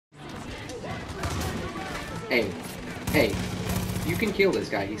Hey, hey, you can kill this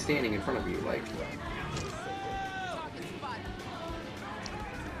guy. He's standing in front of you, like.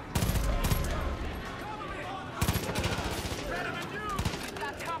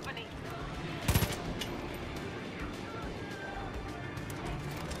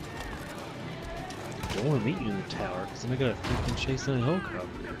 I don't want to meet you in the tower, because then I gotta freaking chase down a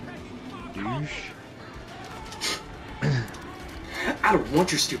helicopter. Douche. I don't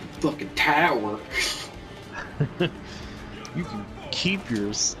want your stupid fucking tower. You can keep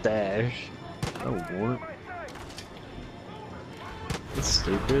your stash. I don't want it. It's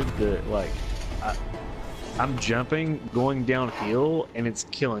stupid that, like, I'm jumping, going downhill, and it's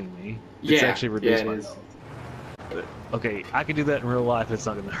killing me. It's actually reduced my health. But, okay, I can do that in real life. It's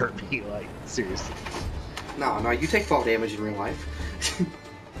not gonna hurt me. Like, seriously. No, you take fall damage in real life.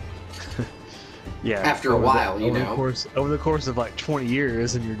 Yeah. After a while, you know. Over the course of like 20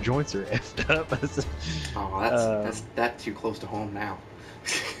 years, and your joints are effed up. Oh, that's too close to home now.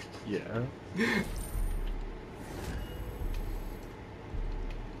 Yeah.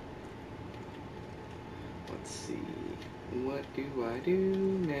 Let's see. What do I do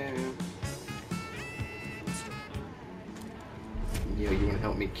now? Yo, you wanna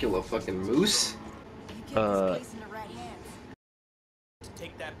help me kill a fucking moose?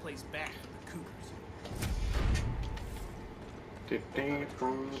 Take that place back from the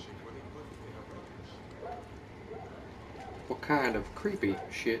Cougars. What kind of creepy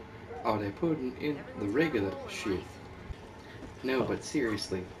shit are they putting in the regular shit? No, but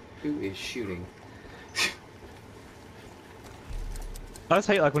seriously, who is shooting? I just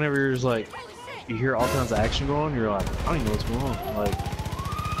hate, like, whenever you're just like, you hear all kinds of action going on, you're like, I don't even know what's going on. Like,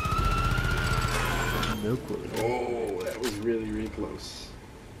 no clue. Oh, that was really, really close.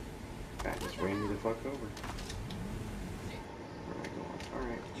 That just ran me the fuck over.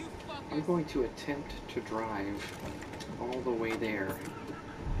 Alright. I'm going to attempt to drive all the way there.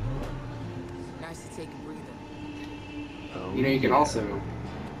 Nice to take a breather. Oh, You know, you can also,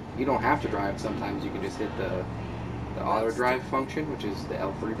 you don't have to drive sometimes, you can just hit the auto drive function, which is the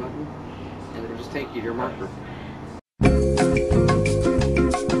L3 button, and it'll just take you to your marker.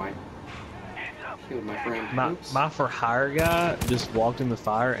 Killed my friend. My for hire guy just walked in the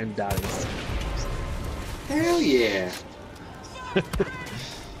fire and died instantly. Hell yeah!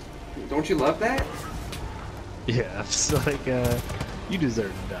 Don't you love that? Yeah, it's like, you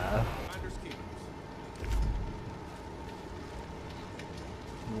deserve to die.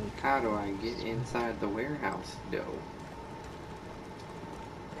 How do I get inside the warehouse, though?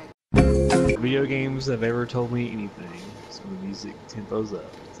 Video games have ever told me anything. So the music tempo's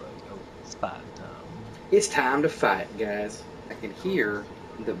up. It's like, oh, it's fight time. It's time to fight, guys. I can hear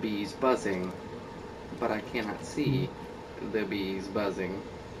the bees buzzing, but I cannot see the bees buzzing.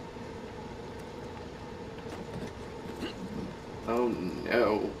 Oh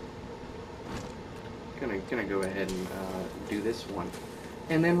no. Gonna go ahead and do this one.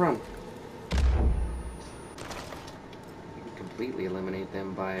 And then run. You can completely eliminate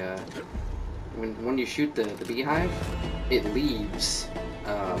them by when you shoot the beehive, it leaves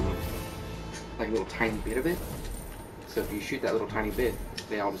like a little tiny bit of it. So if you shoot that little tiny bit,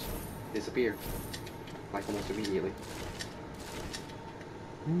 they all just disappear, like almost immediately.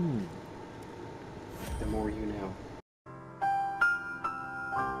 The more you know.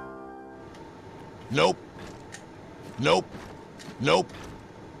 Nope. Nope. Nope.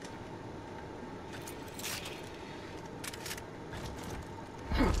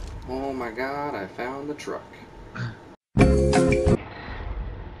 Oh my god, I found the truck.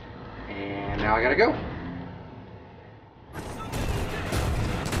 And now I gotta go.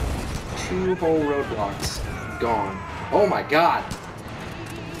 2 whole roadblocks gone. Oh my god!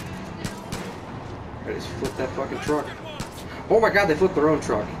 I just flipped that fucking truck. Oh my god, they flipped their own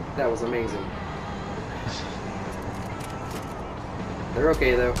truck. That was amazing. They're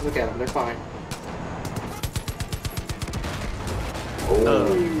okay though. Look at them, they're fine.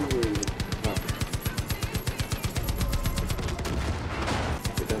 Oh.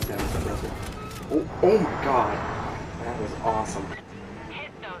 It does have some pressure. Oh my god. That was awesome.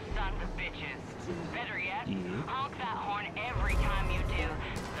 Hit those sons of bitches. Better yet, honk that horn every time you do,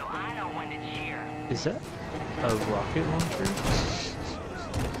 so I know when to cheer. Is that a rocket launcher?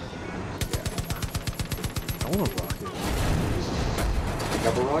 I want a rocket launcher. Pick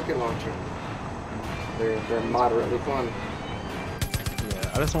up a rocket launcher. They're moderately fun.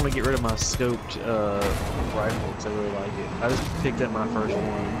 Yeah, I just want to get rid of my scoped rifle because I really like it. I just picked up my first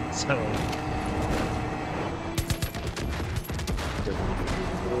one, so.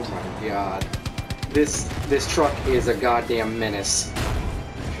 Oh my god. This truck is a goddamn menace.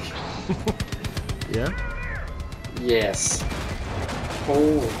 Yeah? Yes.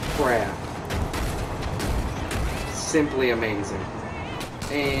 Holy crap. Simply amazing.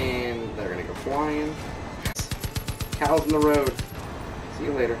 And they're gonna go flying. Cows in the road. See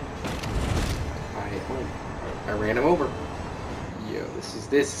you later. I ran him over. Yo, this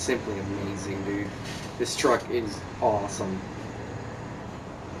is simply amazing, dude. This truck is awesome.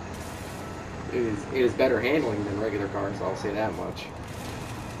 It is better handling than regular cars, I'll say that much.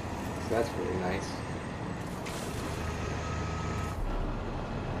 So that's really nice.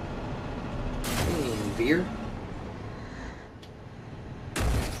 And beer.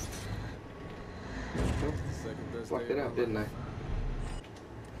 Fucked it up, didn't I?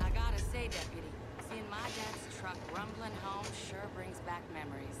 I gotta say, Deputy, seeing my dad's truck rumbling home sure brings back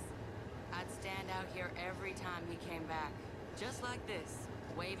memories. I'd stand out here every time he came back, just like this,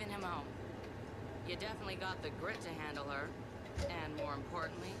 waving him home. You definitely got the grit to handle her, and more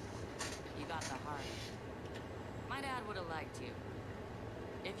importantly, you got the heart. My dad would have liked you.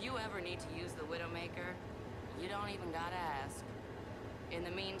 If you ever need to use the Widowmaker, you don't even gotta ask. In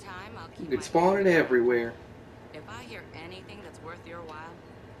the meantime, I'll keep you could spawn it everywhere. If I hear anything that's worth your while,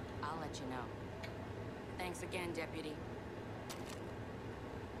 I'll let you know. Thanks again, Deputy.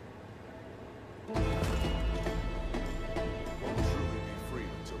 Won't truly be free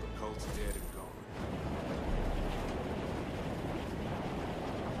until the cult's dead and gone.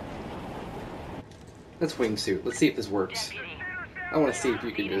 Let's wingsuit. Let's see if this works. I want to see if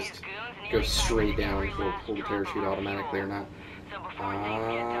you can just go straight down if it'll pull the parachute automatically or not.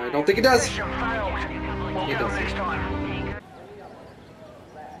 I don't think it does. It doesn't.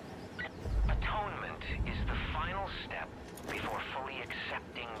 Atonement is the final step before fully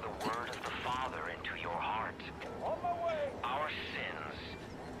accepting the word of the Father into your heart. Our sins,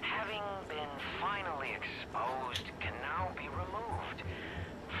 having been finally exposed, can now be removed,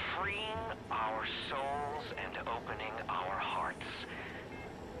 freeing our souls and opening our hearts.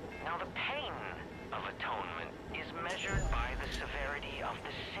 Now the pain of atonement is measured by the severity of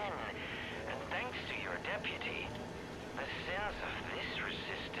the sin, and thanks to your deputy, the sins of this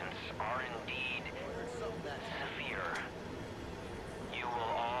resistance are indeed severe. You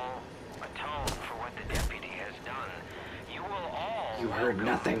will all atone for what the deputy has done. You will all You heard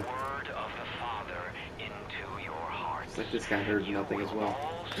nothing. welcome the word of the Father into your hearts. It's like this guy heard nothing as well.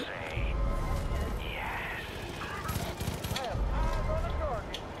 All say yes.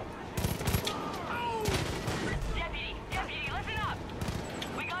 Deputy, listen up!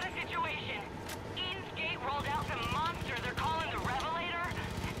 We got a situation. Eden's Gate rolled out some monster they're calling the Revelator.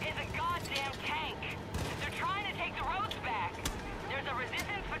 It's a goddamn tank. They're trying to take the roads back. There's a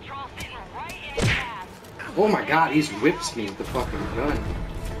resistance patrol sitting right in its path. Oh my god, he's whips me with the fucking gun.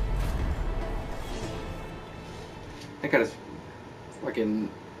 That guy just fucking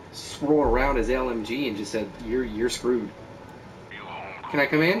swirled around his LMG and just said, "You're screwed." Can I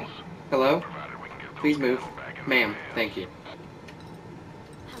come in? Hello? Please move. Ma'am, thank you.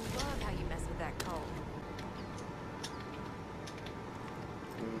 I love how you mess with that cold.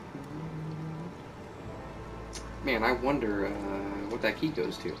 Man, I wonder what that key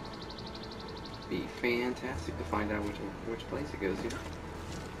goes to. Be fantastic to find out which place it goes to.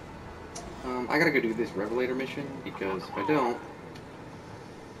 I gotta go do this Revelator mission, because if I don't,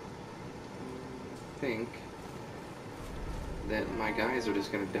 I think that my guys are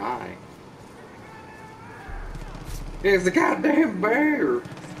just gonna die. It's the goddamn bear!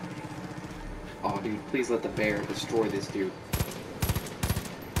 Oh, dude, please let the bear destroy this dude.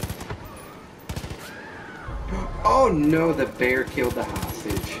 Oh no, the bear killed the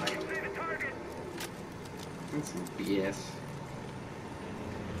hostage. That's some BS.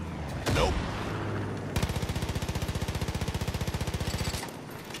 Nope.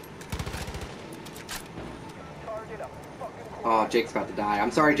 Oh, Jake's about to die.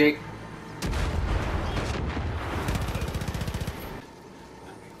 I'm sorry, Jake.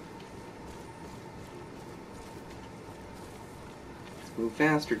 Let's move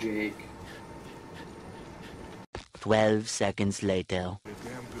faster, Jake. 12 seconds later. They're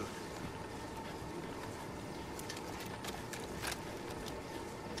damn good.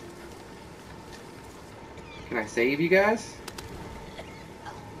 Can I save you guys?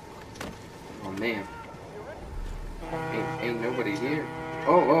 Oh man. Ain't nobody here.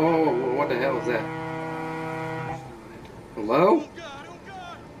 Oh, what the hell is that? Hello? Oh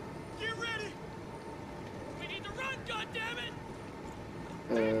God! Get ready! We need to run, goddammit!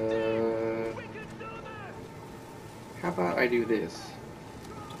 How about I do this?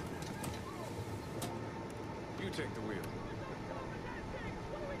 You take the wheel.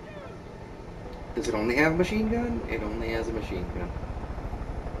 Does it only have a machine gun? It only has a machine gun.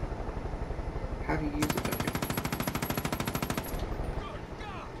 How do you use it? Okay.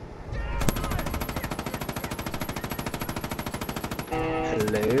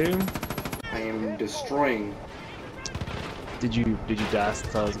 Hello. I am destroying. Did you die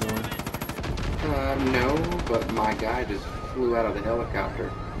since I was going? No, but my guy just flew out of the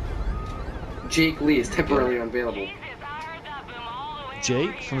helicopter. Jake Lee is temporarily unavailable.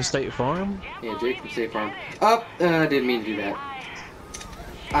 Jake from State Farm? Yeah, Jake from State Farm. Oh, didn't mean to do that.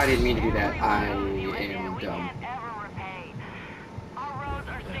 I didn't mean to do that. I am dumb.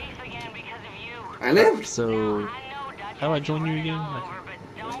 I lived! So, how do I join you again?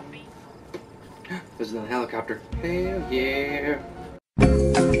 There's another helicopter. Hell yeah!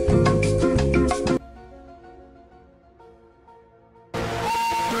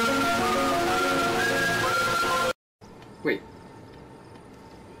 Wait.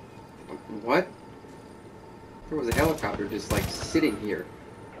 What? There was a helicopter just like sitting here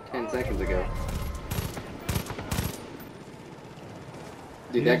 10 seconds ago.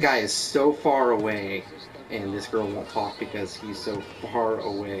 Dude, that guy is so far away, and this girl won't talk because he's so far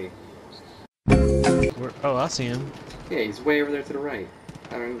away. Oh, I see him. Yeah, he's way over there to the right.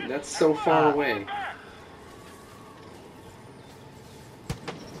 I mean, that's so far away.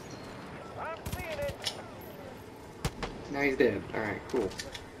 Now he's dead. Alright, cool.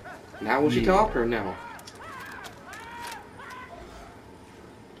 Now will she talk or no?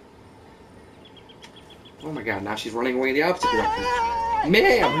 Oh my god, now she's running away the opposite direction.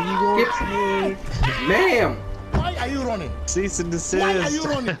 Ma'am! Ma'am! Why are you running? Cease and desist. Why are you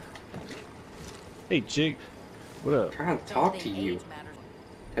running? Hey, Jake. What up? I'm trying to talk to you.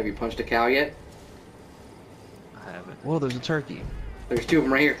 Have you punched a cow yet? I haven't. Well, there's a turkey. There's two of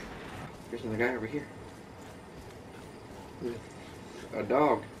them right here. There's another guy over here. With a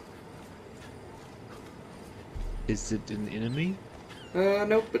dog. Is it an enemy?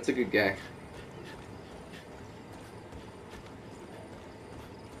 Nope, it's a good guy.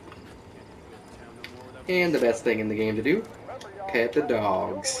 And the best thing in the game to do, pet the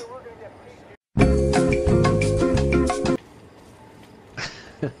dogs.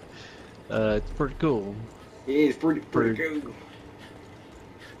 It's pretty cool. Yeah, it's pretty cool.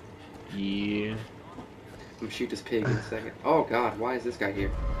 Yeah. I'm gonna shoot this pig in a second. Oh god, why is this guy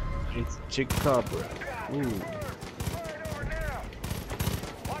here? It's Chicabra. Ooh.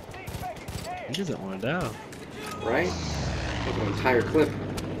 He doesn't want to die. Right? That's an entire clip.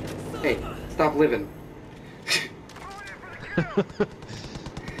 Hey, stop living.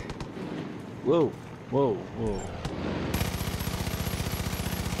 Whoa, whoa, whoa.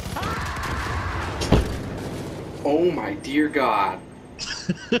 Oh my dear god.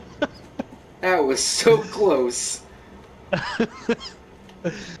 That was so close.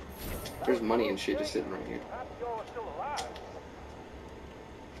 There's money and shit just sitting right here.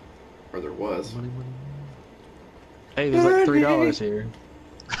 Or there was. Money, money, money. Hey, there's like $3 here.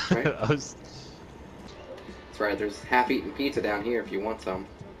 Right? That's right, there's half-eaten pizza down here if you want some.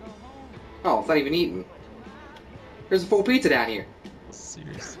 Oh, it's not even eaten. There's a full pizza down here.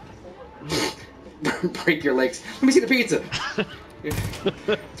 Seriously. Break your legs. Let me see the pizza.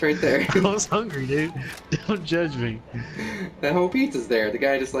 It's right there. I was hungry, dude. Don't judge me. That whole pizza's there. The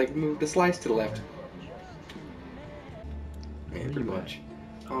guy just like moved the slice to the left. Yeah, pretty much.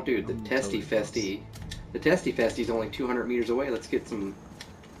 Oh, dude, the Testy Festy. The Testy Festy's only 200 meters away. Let's get some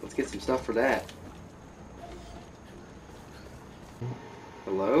stuff for that.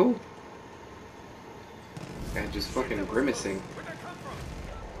 Hello? Guy just fucking grimacing.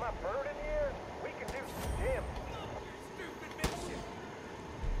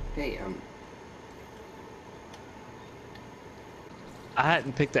 Hey, I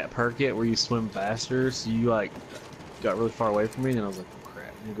hadn't picked that perk yet where you swim faster, so you like got really far away from me, and I was like, oh, crap,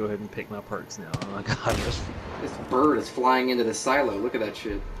 I'm gonna go ahead and pick my perks now. Oh my god, this bird is flying into the silo. Look at that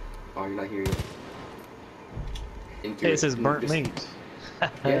shit. Oh, you're not here yet. Hey, it says burnt meat.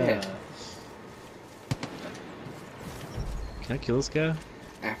 Yeah. Can I kill this guy?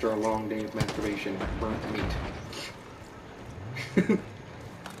 After a long day of masturbation, burnt meat.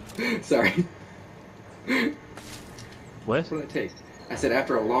 Sorry. What? What did I take? I said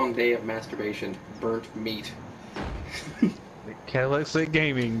after a long day of masturbation, burnt meat. Cadillac Slick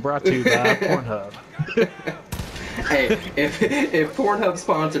Gaming, brought to you by Pornhub. Hey, if Pornhub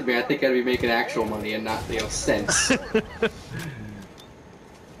sponsored me, I think I'd be making actual money and not, cents.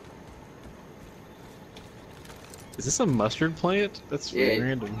 Is this a mustard plant? That's really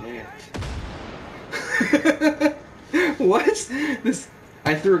random. Yeah. What? This?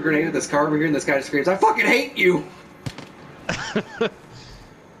 I threw a grenade at this car over here, and this guy just screams, "I fucking hate you!" I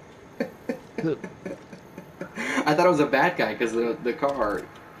thought it was a bad guy because the car,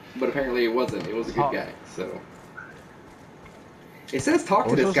 but apparently it wasn't. It was a good guy. So it says talk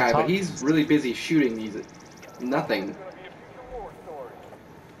to this guy, but he's really busy shooting these. Nothing.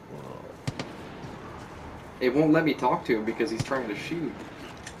 It won't let me talk to him because he's trying to shoot.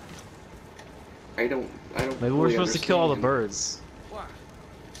 I don't Maybe we're supposed to kill all the birds. Why?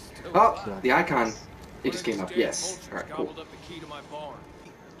 Still Oh, alive. the icon. It One just of came these up. damn Yes. vultures Alright, cool. gobbled up the key to my barn.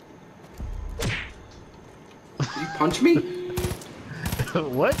 Did you punch me?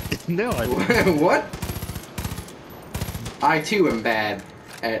 What? No, I didn't. What? I too am bad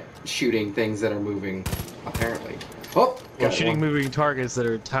at shooting things that are moving, apparently. Oh, Well, got shooting one. moving targets that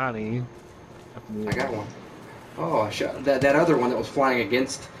are tiny. I got one. Oh, I shot that other one that was flying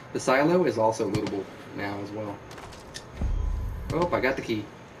against the silo is also lootable now as well. Oh, I got the key.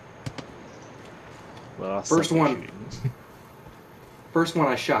 Well, I First suck at one. shooting. First one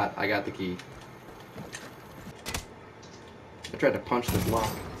I shot, I got the key. I tried to punch the block.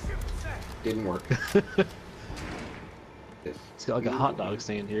 Didn't work. It's got like a hot dog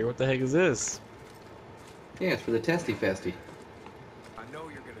stand here. What the heck is this? Yeah, it's for the Testy Festy. I know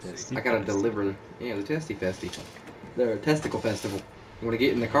you're gonna Yes. say I gotta deliver. Yeah, the Testy Festy. The Testicle Festival. You want to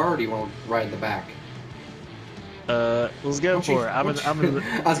get in the car, or do you want to ride in the back? Let's go for it. I'm in the...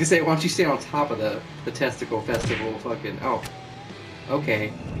 I was gonna say, why don't you stay on top of the Testicle Festival? Fucking. Oh.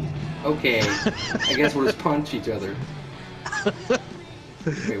 Okay. Okay. I guess we'll just punch each other.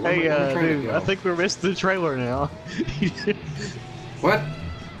 Wait, where Hey, am I trying to dude, go? I think we're missing the trailer now. What?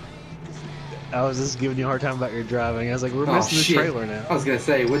 I was just giving you a hard time about your driving. I was like, we're Oh, missing shit. the trailer now. I was gonna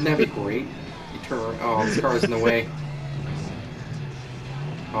say, wouldn't that be great? You turn around. Oh, this car's in the way.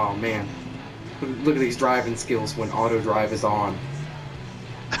 Oh man. Look at these driving skills when auto drive is on.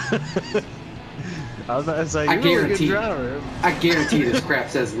 I was about to say, I you're a really good guarantee- driver. I guarantee this crap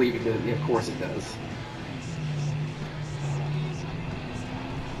says leaving the. Yeah, of course it does.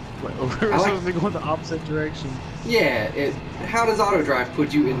 We're I like- supposed to be going the opposite direction. Yeah. How does auto drive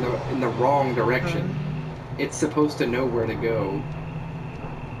put you in the wrong direction? It's supposed to know where to go.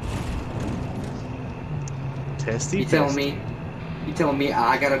 Testy. You telling me? You telling me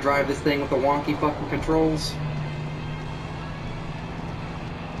I gotta drive this thing with the wonky fucking controls?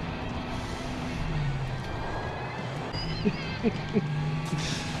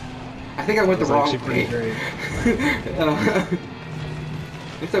 I think I went the wrong way.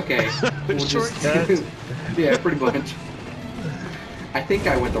 It's okay. We'll just- Shortcut. yeah, pretty much. I think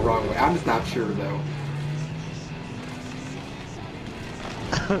I went the wrong way. I'm just not sure though.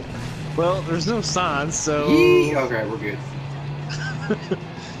 Well, there's no signs, so... Yee! Okay, we're good.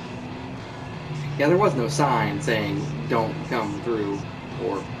 Yeah, there was no sign saying don't come through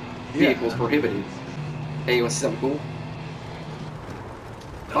or vehicles prohibited. Hey, you want to see something cool?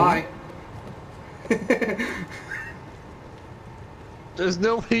 Bye. There's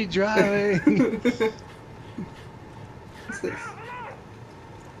nobody driving. What's this?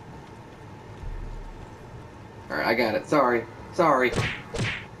 Alright, I got it. Sorry. Sorry.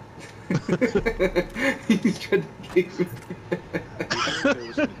 You tried to kick me. there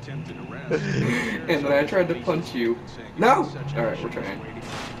was an attempted arrest. And then I tried to punch you. No! Alright, we're trying.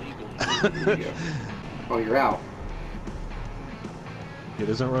 There you go. Oh, you're out. It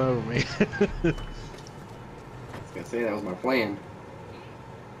doesn't run over me. I was gonna say that was my plan.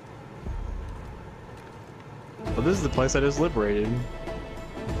 Well, this is the place I just liberated.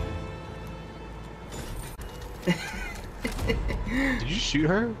 Did you shoot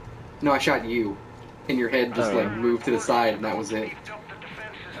her? No, I shot you. And your head just Oh. like moved to the side and that was it. Beefed up the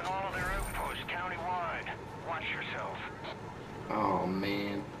defenses at all of their outposts countywide. Watch yourself. Oh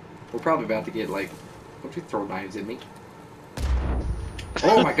man. We're probably about to get like, don't you throw knives at me.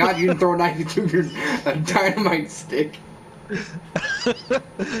 Oh my god, you didn't throw a knife, you threw your a dynamite stick.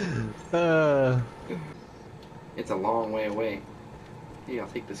 It's a long way away. Hey, I'll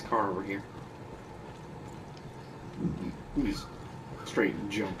take this car over here. Ooh, just straight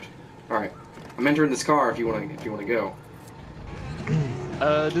jumped. Alright. I'm entering this car if you wanna go.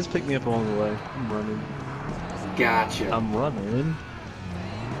 Just pick me up along the way. I'm running. Gotcha. I'm running.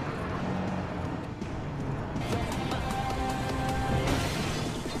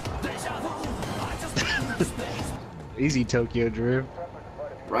 Easy, Tokyo Drift.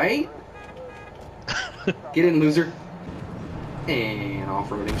 Right? Get in, loser. And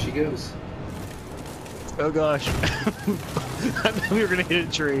off-roading she goes. Oh gosh. I knew we were gonna hit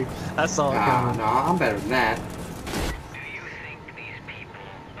a tree. I saw it Ah, coming. no, I'm better than that. Do you think these people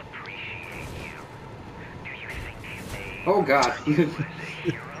appreciate you? Do you think they Oh god. I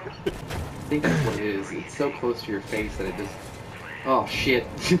think that's what it is. It's so close to your face that it just... Oh shit.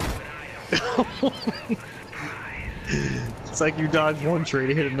 It's like you dodged one tree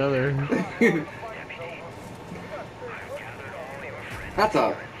to hit another. That's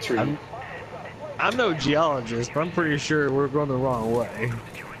a tree. I'm no geologist, but I'm pretty sure we're going the wrong way.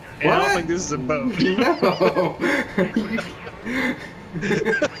 And I don't think this is a boat. No.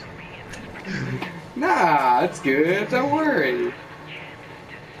 Nah, it's good. Don't worry.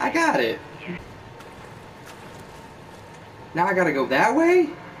 I got it. Now I gotta go that way?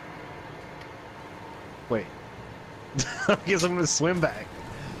 Wait. I guess I'm gonna swim back.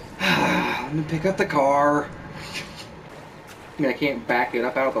 I'm gonna pick up the car. I mean, I can't back it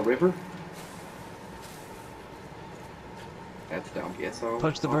up out of the river. That's dumb. Yes, I'll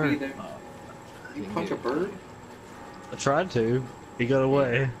Punch the I'll be bird. there. You punch a bird? I tried to. He got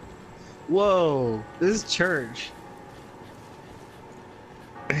away. Whoa! This is church.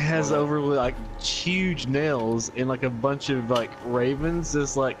 It has over like huge nails and like a bunch of like ravens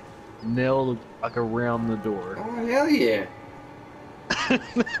just like nailed like around the door. Oh hell yeah!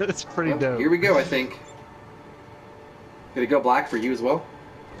 That's pretty dope. Here we go. I think. Did it go black for you as well?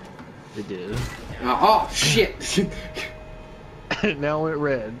 It did. Oh shit! Now it went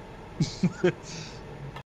red.